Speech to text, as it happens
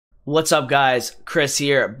What's up guys, Chris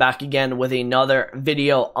here, back again with another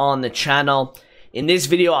video on the channel. In this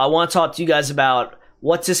video, I want to talk to you guys about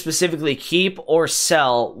what to specifically keep or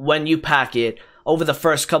sell when you pack it over the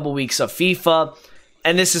first couple weeks of FIFA.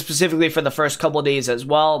 And this is specifically for the first couple of days as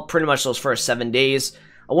well, pretty much those first 7 days.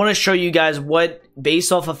 I want to show you guys what,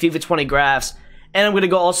 based off of FIFA 20 graphs, and I'm going to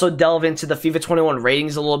go also delve into the FIFA 21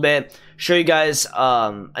 ratings a little bit, show you guys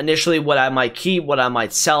initially what I might keep, what I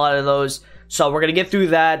might sell out of those. So we're going to get through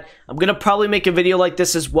that. I'm going to probably make a video like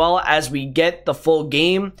this as well as we get the full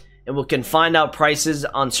game and we can find out prices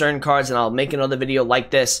on certain cards, and I'll make another video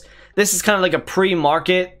like this. This is kind of like a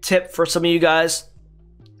pre-market tip for some of you guys,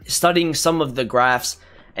 studying some of the graphs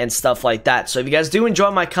and stuff like that. So if you guys do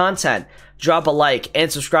enjoy my content, drop a like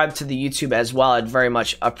and subscribe to the YouTube as well. I'd very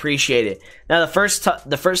much appreciate it. Now the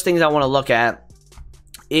first things I want to look at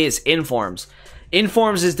is informs.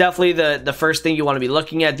 Informs is definitely the first thing you want to be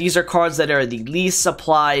looking at. These are cards that are the least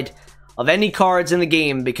supplied of any cards in the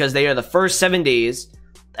game because they are the first 7 days,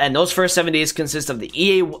 and those first 7 days consist of the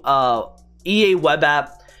EA web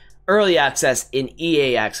app, early access, and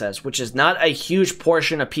EA access, which is not a huge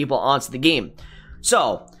portion of people onto the game.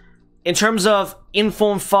 So in terms of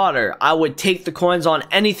inform fodder, I would take the coins on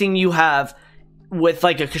anything you have with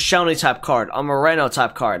like a Koscielny type card, a Moreno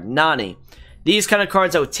type card, Nani. These kind of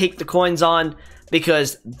cards I would take the coins on,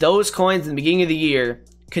 because those coins in the beginning of the year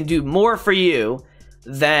can do more for you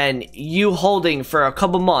than you holding for a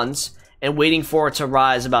couple months and waiting for it to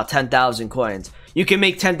rise about 10,000 coins. You can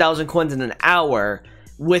make 10,000 coins in an hour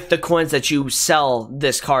with the coins that you sell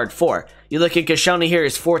this card for. You look at Koscielny here,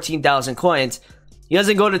 is 14,000 coins. He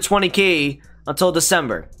doesn't go to 20k until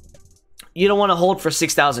December. You don't want to hold for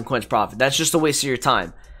 6,000 coins profit. That's just a waste of your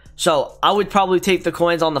time. So I would probably take the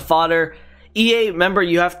coins on the fodder. EA, remember,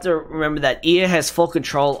 you have to remember that EA has full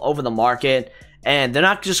control over the market, and they're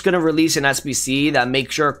not just going to release an SBC that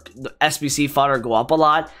makes sure the SBC fodder go up a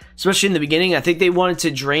lot, especially in the beginning. I think they wanted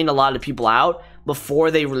to drain a lot of people out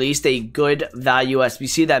before they released a good value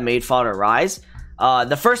SBC that made fodder rise.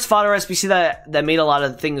 The first fodder SBC that made a lot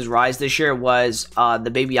of things rise this year was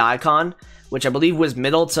the baby icon, which I believe was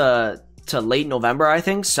middle to late November, I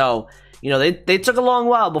think. So you know, they took a long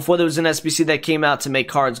while before there was an SBC that came out to make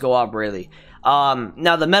cards go up, really.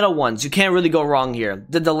 Now, the meta ones, you can't really go wrong here.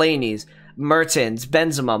 The Delaney's, Mertens,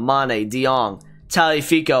 Benzema, Mane, De Jong,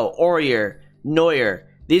 Tagliafico, Aurier, Neuer.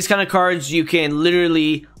 These kind of cards, you can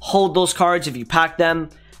literally hold those cards if you pack them.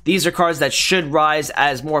 These are cards that should rise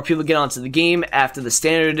as more people get onto the game after the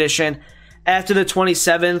standard edition. After the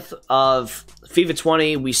 27th of FIFA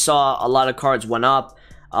 20, we saw a lot of cards went up.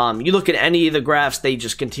 You look at any of the graphs, they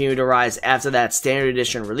just continue to rise after that standard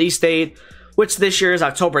edition release date, which this year is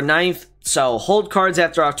October 9th. So hold cards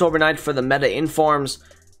after October 9th for the meta informs.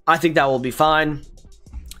 I think that will be fine.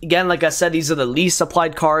 Again, like I said, these are the least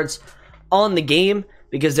supplied cards on the game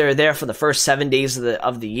because they're there for the first 7 days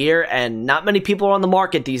of the year, and not many people are on the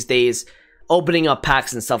market these days opening up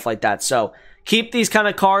packs and stuff like that. So keep these kind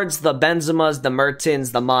of cards, the Benzemas, the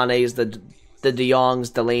Mertens, the Manes, the De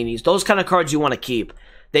Jongs, Delaney's, those kind of cards you want to keep.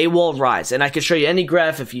 They will rise, and I can show you any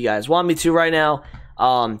graph if you guys want me to right now.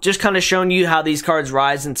 Just kind of showing you how these cards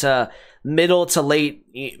rise into middle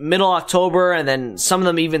October, and then some of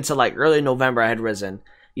them even to like early November had risen.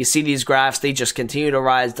 You see these graphs, they just continue to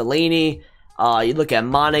rise. Delaney, you look at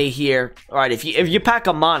Mane here. All right, if you pack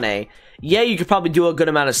a Mane, yeah, you could probably do a good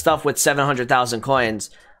amount of stuff with 700,000 coins.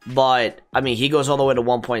 But I mean, he goes all the way to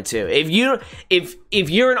 1.2. If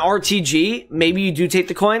you're an RTG, maybe you do take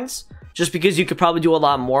the coins, just because you could probably do a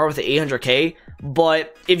lot more with the 800k.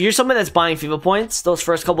 But if you're someone that's buying FIFA points those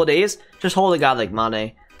first couple of days, just hold a guy like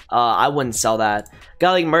Mane. I wouldn't sell that.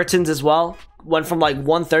 Guy like Mertens as well went from like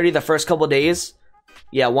 130 the first couple of days.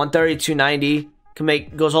 Yeah, 130 to 290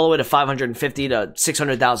 goes all the way to 550 to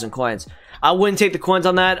 600,000 coins. I wouldn't take the coins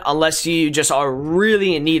on that unless you just are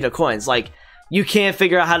really in need of coins. Like, you can't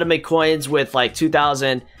figure out how to make coins with like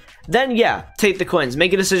 2,000. Then yeah, take the coins.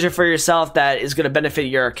 Make a decision for yourself that is going to benefit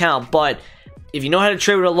your account. But if you know how to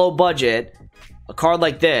trade with a low budget, a card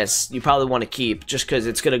like this, you probably want to keep just because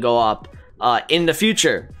it's going to go up in the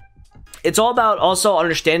future. It's all about also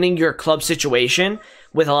understanding your club situation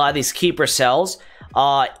with a lot of these keeper sells.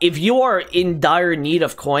 If you are in dire need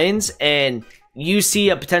of coins and you see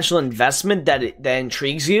a potential investment that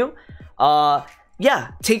intrigues you,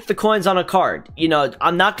 yeah, take the coins on a card. You know,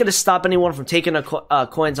 I'm not going to stop anyone from taking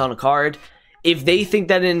coins on a card. If they think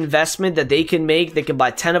that an investment that they can make, they can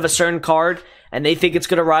buy 10 of a certain card, and they think it's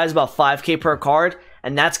going to rise about 5k per card,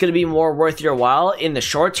 and that's going to be more worth your while in the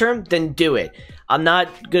short term, then do it. I'm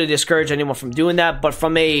not going to discourage anyone from doing that, but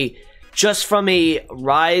from a just from a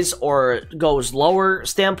rise or goes lower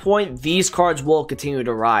standpoint, these cards will continue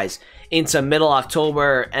to rise into middle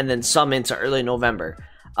October and then some into early November.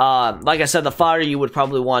 Like I said, the fodder, you would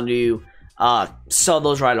probably want to sell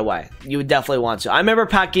those right away. You would definitely want to. I remember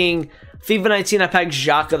packing FIFA 19, I packed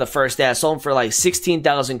Xhaka the first day. I sold him for like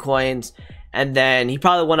 16,000 coins, and then he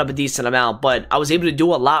probably went up a decent amount, but I was able to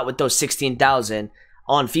do a lot with those 16,000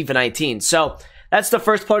 on FIFA 19. So that's the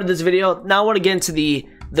first part of this video. Now I want to get into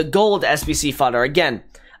the gold SBC fodder. Again,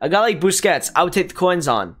 a guy like Busquets, I would take the coins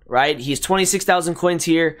on, right? He's 26,000 coins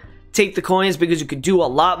here. Take the coins because you could do a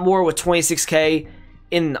lot more with 26k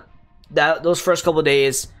in those first couple of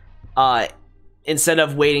days, instead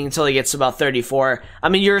of waiting until he gets to about 34. I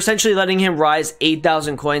mean, you're essentially letting him rise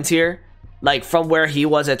 8,000 coins here, like from where he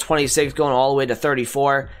was at 26 going all the way to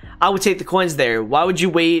 34. I would take the coins there. Why would you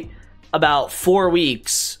wait about 4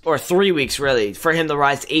 weeks, or 3 weeks really, for him to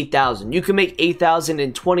rise to 8,000? You can make 8,000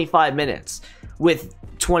 in 25 minutes with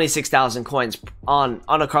 26,000 coins on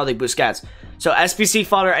a card like Busquets. So SBC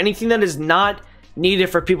fodder, anything that is not needed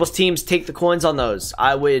for people's teams, take the coins on those.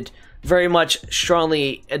 I would very much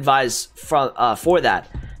strongly advise for that.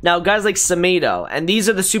 Now, guys like Semedo, and these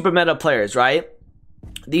are the super meta players, right?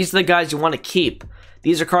 These are the guys you want to keep.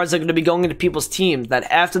 These are cards that are going to be going into people's teams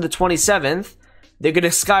that after the 27th, they're going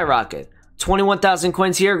to skyrocket. 21,000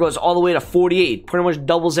 coins here goes all the way to 48, pretty much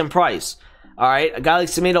doubles in price. All right, a guy like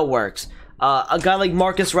Semedo works. A guy like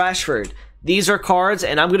Marcus Rashford. These are cards,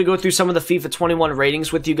 and I'm going to go through some of the FIFA 21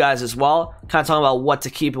 ratings with you guys as well, kind of talking about what to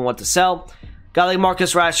keep and what to sell. Guy like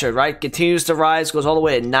Marcus Rashford, right? Continues to rise, goes all the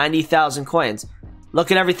way to 90,000 coins. Look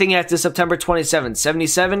at everything after September 27th.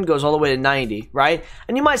 77 goes all the way to 90, right?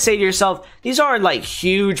 And you might say to yourself, these aren't like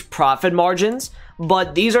huge profit margins,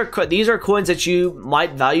 but these are coins that you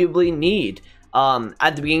might valuably need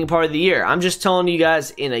at the beginning part of the year. I'm just telling you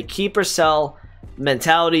guys, in a keep or sell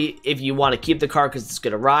mentality, if you want to keep the card because it's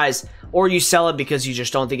going to rise, or you sell it because you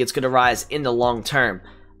just don't think it's going to rise in the long term.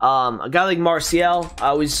 A guy like Martial, I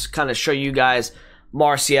always kind of show you guys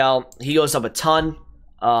Martial. He goes up a ton.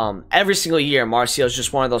 Every single year, Martial is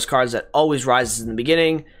just one of those cards that always rises in the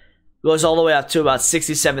beginning. Goes all the way up to about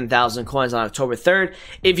 67,000 coins on October 3rd.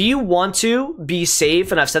 If you want to be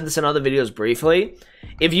safe, and I've said this in other videos briefly,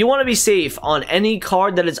 if you want to be safe on any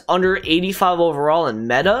card that is under 85 overall in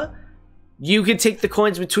meta, you could take the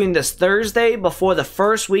coins between this Thursday before the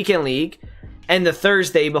first weekend league and the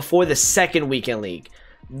Thursday before the second weekend league.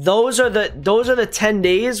 Those are the 10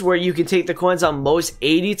 days where you can take the coins on most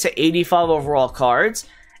 80 to 85 overall cards,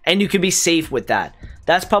 and you can be safe with that.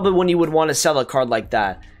 That's probably when you would want to sell a card like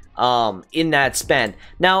that in that span.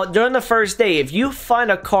 Now, during the first day, if you find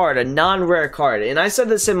a card, a non-rare card, and I said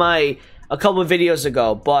this in a couple of videos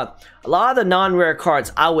ago, but a lot of the non-rare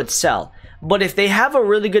cards I would sell. But if they have a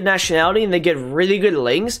really good nationality and they get really good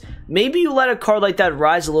links, maybe you let a card like that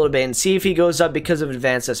rise a little bit and see if he goes up because of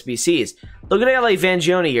advanced SBCs. Look at a guy like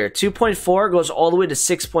Vangioni here. 2.4 goes all the way to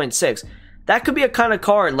 6.6. That could be a kind of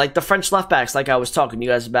card like the French left backs, like I was talking to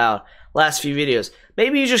you guys about last few videos.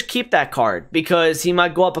 Maybe you just keep that card because he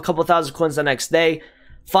might go up a couple thousand coins the next day.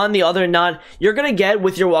 Find the other you're going to get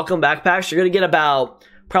with your welcome backpacks, you're going to get about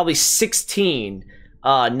probably 16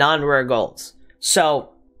 non-rare golds. So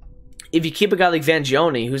if you keep a guy like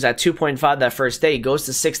Vangioni, who's at 2.5 that first day, goes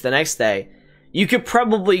to 6 the next day, you could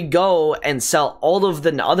probably go and sell all of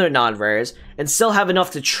the other non-rares and still have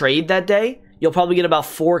enough to trade that day. You'll probably get about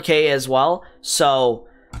 4k as well. So,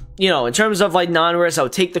 you know, in terms of like non-rares, I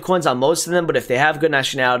would take the coins on most of them, but if they have good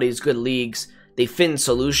nationalities, good leagues, they fit in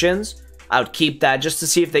solutions, I would keep that just to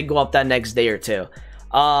see if they go up that next day or two.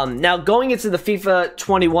 Now, going into the FIFA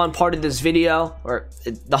 21 part of this video, or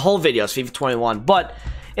the whole video is FIFA 21, but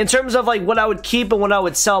in terms of like what I would keep and what I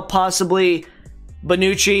would sell, possibly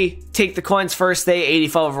Bonucci, take the coins first day,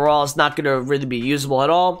 85 overall, is not going to really be usable at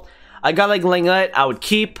all. A guy like Lenglet, I would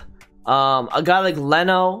keep. A guy like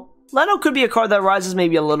Leno could be a card that rises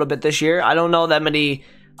maybe a little bit this year. I don't know that many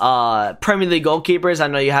Premier League goalkeepers. I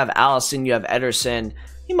know you have Alisson, you have Ederson.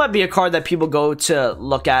 He might be a card that people go to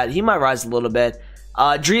look at. He might rise a little bit.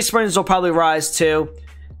 Driesmans will probably rise too.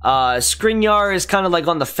 Skriniar is kind of like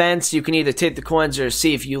on the fence. You can either take the coins or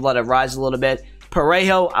see if you let it rise a little bit.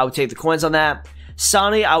 Parejo, I would take the coins on that.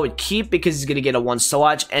 Sane, I would keep because he's going to get a once to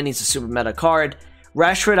watch and he's a super meta card.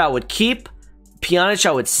 Rashford, I would keep. Pjanic,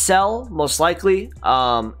 I would sell, most likely.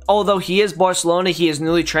 Although he is Barcelona, he is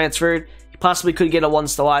newly transferred. He possibly could get a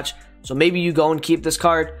once to watch. So maybe you go and keep this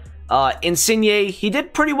card. Insigne, he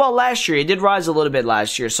did pretty well last year. He did rise a little bit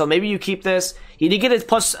last year. So maybe you keep this. He did get a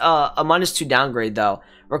 -2 downgrade, though.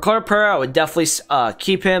 Ricardo Pereira, I would definitely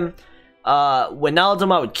keep him.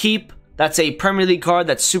 Wijnaldum, I would keep. That's a Premier League card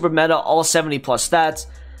that's super meta, all 70 plus stats.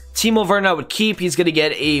 Timo Werner I would keep. He's going to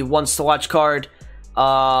get a once to watch card.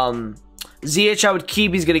 ZH I would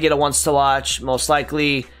keep. He's going to get a once to watch, most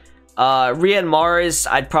likely. Riyad Mahrez,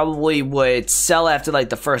 I'd probably would sell after like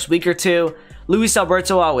the first week or two. Luis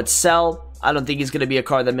Alberto, I would sell. I don't think he's going to be a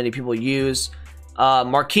card that many people use.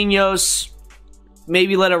 Marquinhos,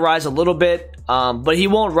 maybe let it rise a little bit, but he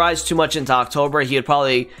won't rise too much into October. He would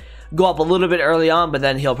probably go up a little bit early on, but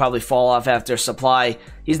then he'll probably fall off after supply.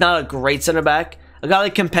 He's not a great center back. A guy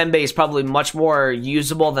like Kimpembe is probably much more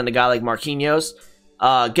usable than a guy like Marquinhos.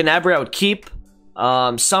 Gnabry I would keep.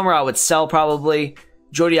 Summer I would sell probably.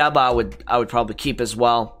 Jordi Alba I would probably keep as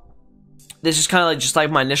well. This is kind of like just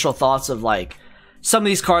like my initial thoughts of like some of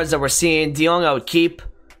these cards that we're seeing. De Jong I would keep.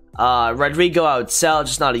 Rodrigo I would sell,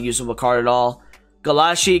 just not a usable card at all.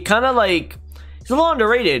 Galashi, kind of like, he's a little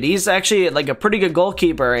underrated. He's actually like a pretty good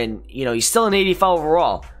goalkeeper, and you know, he's still an 85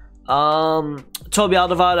 overall. Toby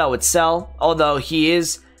Alderweireld I would sell, although he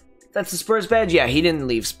is, that's the Spurs badge? Yeah, he didn't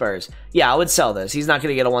leave Spurs. Yeah, I would sell this. He's not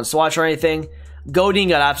going to get a once to watch or anything. Godin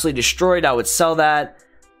got absolutely destroyed. I would sell that.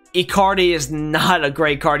 Icardi is not a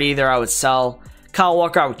great card either. I would sell. Kyle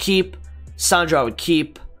Walker I would keep. Sandro I would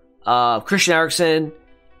keep. Christian Eriksen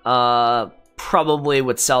probably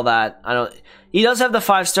would sell that. He does have the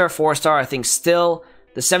 5-star, 4-star, I think still.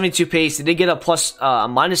 The 72 pace, he did get a plus, a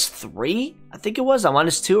 -3, I think it was, a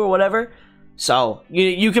 -2 or whatever. So,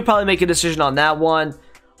 you could probably make a decision on that one.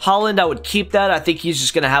 Holland, I would keep that. I think he's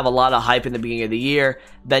just going to have a lot of hype in the beginning of the year.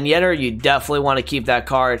 Ben Yedder, you definitely want to keep that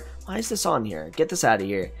card. Why is this on here? Get this out of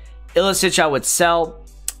here. Ilicic, I would sell.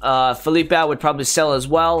 Felipe, I would probably sell as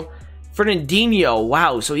well. Fernandinho,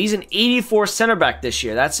 wow, so he's an 84 center back this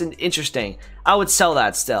year. That's interesting. I would sell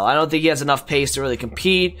that still. I don't think he has enough pace to really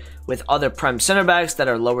compete with other prime center backs that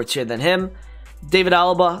are lower tier than him. David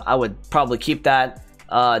Alaba, I would probably keep that.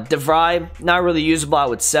 De Vrij, not really usable. I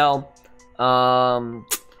would sell.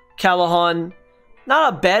 Callahan,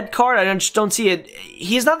 not a bad card. I just don't see it.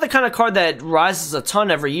 He's not the kind of card that rises a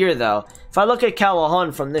ton every year, though. If I look at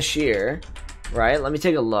Callahan from this year, right? Let me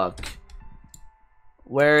take a look.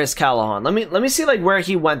 Where is Callahan? Let me see like where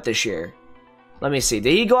he went this year. Let me see.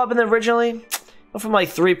 Did he go up in the originally? From like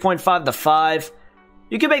 3.5 to 5.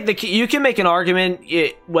 You can make an argument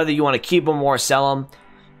whether you want to keep him or sell him.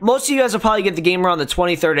 Most of you guys will probably get the game around the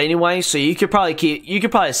 23rd anyway, so you could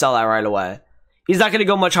probably sell that right away. He's not going to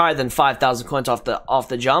go much higher than 5,000 coins off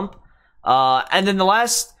the jump. And then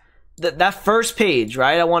that first page,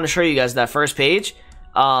 right? I want to show you guys that first page.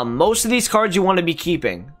 Most of these cards you want to be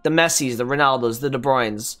keeping. The Messis, the Ronaldos, the De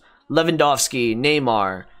Bruynes, Lewandowski,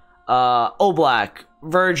 Neymar, Oblak,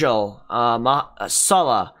 Virgil,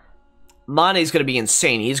 Salah. Mane's going to be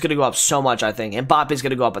insane. He's going to go up so much, I think. Mbappe's going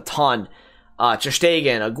to go up a ton. Ter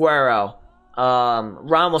Stegen, Aguero.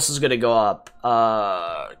 Ramos is going to go up.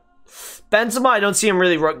 Benzema, I don't see him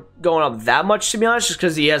really going up that much, to be honest, just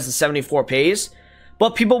because he has the 74 pace.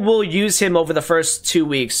 But people will use him over the first 2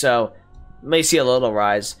 weeks, so may see a little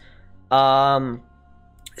rise.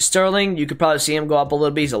 Sterling, you could probably see him go up a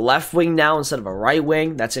little bit. He's a left wing now instead of a right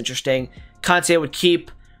wing. That's interesting. Kante would keep.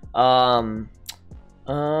 Who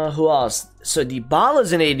else? So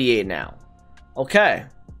Dybala's an 88 now. Okay.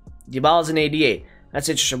 Dybala's an 88. That's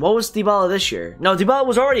interesting. What was Dybala this year? No, Dybala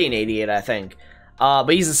was already an 88, I think. But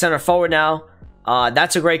he's a center forward now.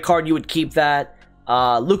 That's a great card. You would keep that.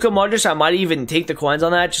 Luka Modric, I might even take the coins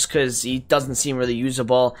on that just because he doesn't seem really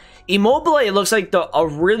usable. Immobile, it looks like a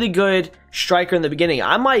really good striker in the beginning.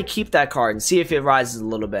 I might keep that card and see if it rises a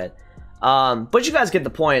little bit. But you guys get the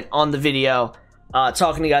point on the video.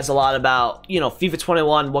 Talking to you guys a lot about, FIFA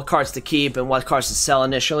 21, what cards to keep and what cards to sell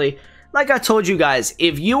initially. Like I told you guys,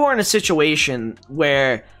 if you are in a situation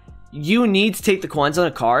where you need to take the coins on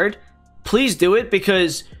a card, please do it,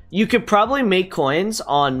 because you could probably make coins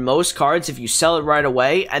on most cards if you sell it right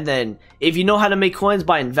away, and then if you know how to make coins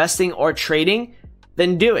by investing or trading,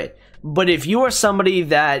 then do it. But if you are somebody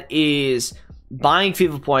that is buying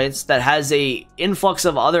FIFA points that has a influx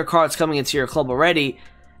of other cards coming into your club already,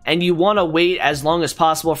 and you want to wait as long as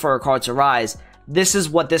possible for a card to rise, this is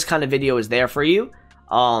what this kind of video is there for you.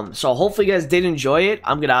 So hopefully you guys did enjoy it.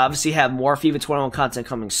 I'm going to obviously have more FIFA 21 content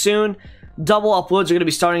coming soon. Double uploads are going to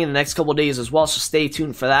be starting in the next couple of days as well, so stay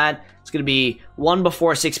tuned for that. It's going to be one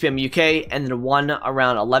before 6 p.m. UK and then one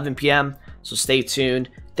around 11 p.m. So stay tuned.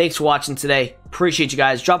 Thanks for watching today. Appreciate you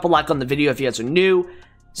guys. Drop a like on the video if you guys are new.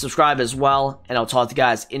 Subscribe as well, and I'll talk to you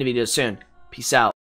guys in a video soon. Peace out.